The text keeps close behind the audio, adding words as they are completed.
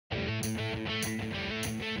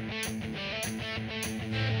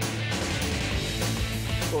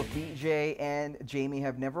both BJ and Jamie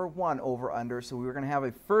have never won over under, so we're going to have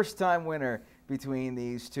a first-time winner between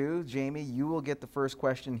these two. Jamie, you will get the first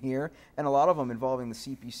question here, and a lot of them involving the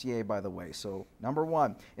CPCA, by the way. So, number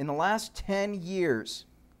one, in the last 10 years,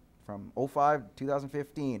 from 05 to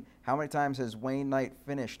 2015, how many times has Wayne Knight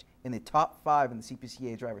finished in the top 5 in the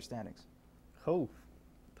CPCA driver standings? Oh,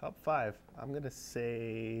 top 5. I'm gonna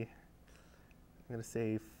say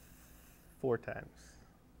 4 times.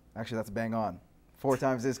 Actually, that's bang on. 4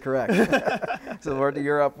 times is correct. So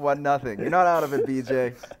you're up 1-0. You're not out of it,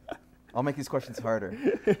 BJ. I'll make these questions harder.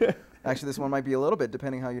 Actually, this one might be a little bit,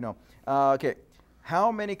 depending how you know. Okay,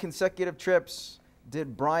 how many consecutive trips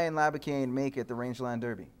did Brian Labicane make at the Rangeland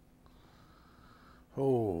Derby?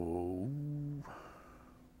 Oh,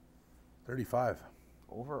 35.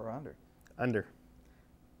 Over or under? Under.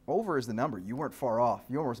 Over is the number. You weren't far off.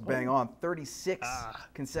 You almost bang on. 36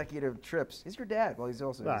 consecutive trips. He's your dad. Well, he's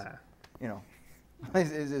also, you know,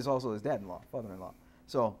 is also his dad-in-law, father-in-law.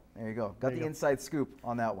 So there you go. Got the inside scoop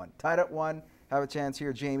on that one. Tied at 1. Have a chance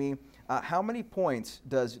here, Jamie. How many points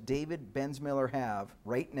does David Bensmiller have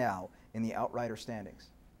right now in the Outrider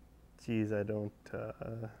standings? Geez, I don't.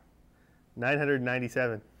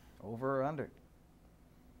 997. Over or under?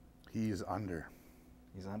 He's under.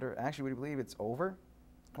 He's under. Actually, would you believe it's over?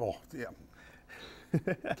 Oh, yeah.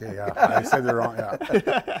 Okay, yeah. I said they're wrong. Yeah.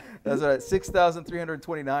 That's right.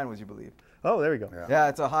 6,329, would you believe? Oh, there we go. Yeah,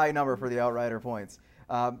 it's a high number for the Outrider points.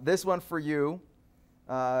 This one for you,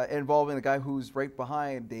 involving the guy who's right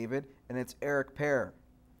behind David, and it's Eric Pear.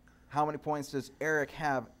 How many points does Eric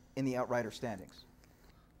have in the Outrider standings?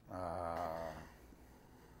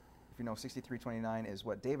 If you know, 6,329 is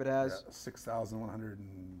what David has. Yeah,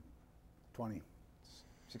 6,120.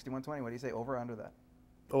 6,120. What do you say? Over or under that?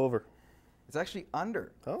 Over. It's actually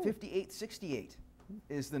under. 58.68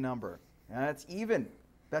 is the number. And that's even.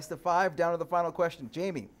 Best of 5, down to the final question.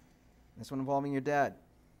 Jamie, this one involving your dad.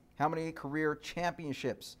 How many career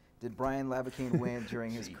championships did Brian Labicane win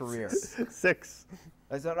during his career? 6.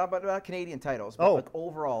 That's not Canadian titles, but like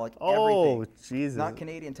overall, like everything. Oh, Jesus. Not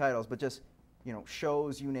Canadian titles, but just, you know,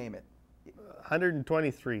 shows, you name it.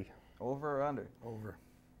 123. Over or under? Over.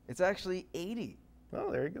 It's actually 80. Oh,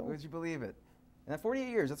 there you go. Would you believe it? And at 48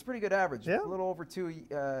 years, that's a pretty good average. Yeah. A little over two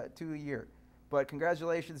a year. But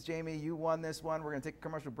congratulations, Jamie. You won this one. We're going to take a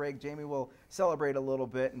commercial break. Jamie will celebrate a little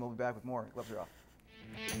bit, and we'll be back with more Gloves Are Off.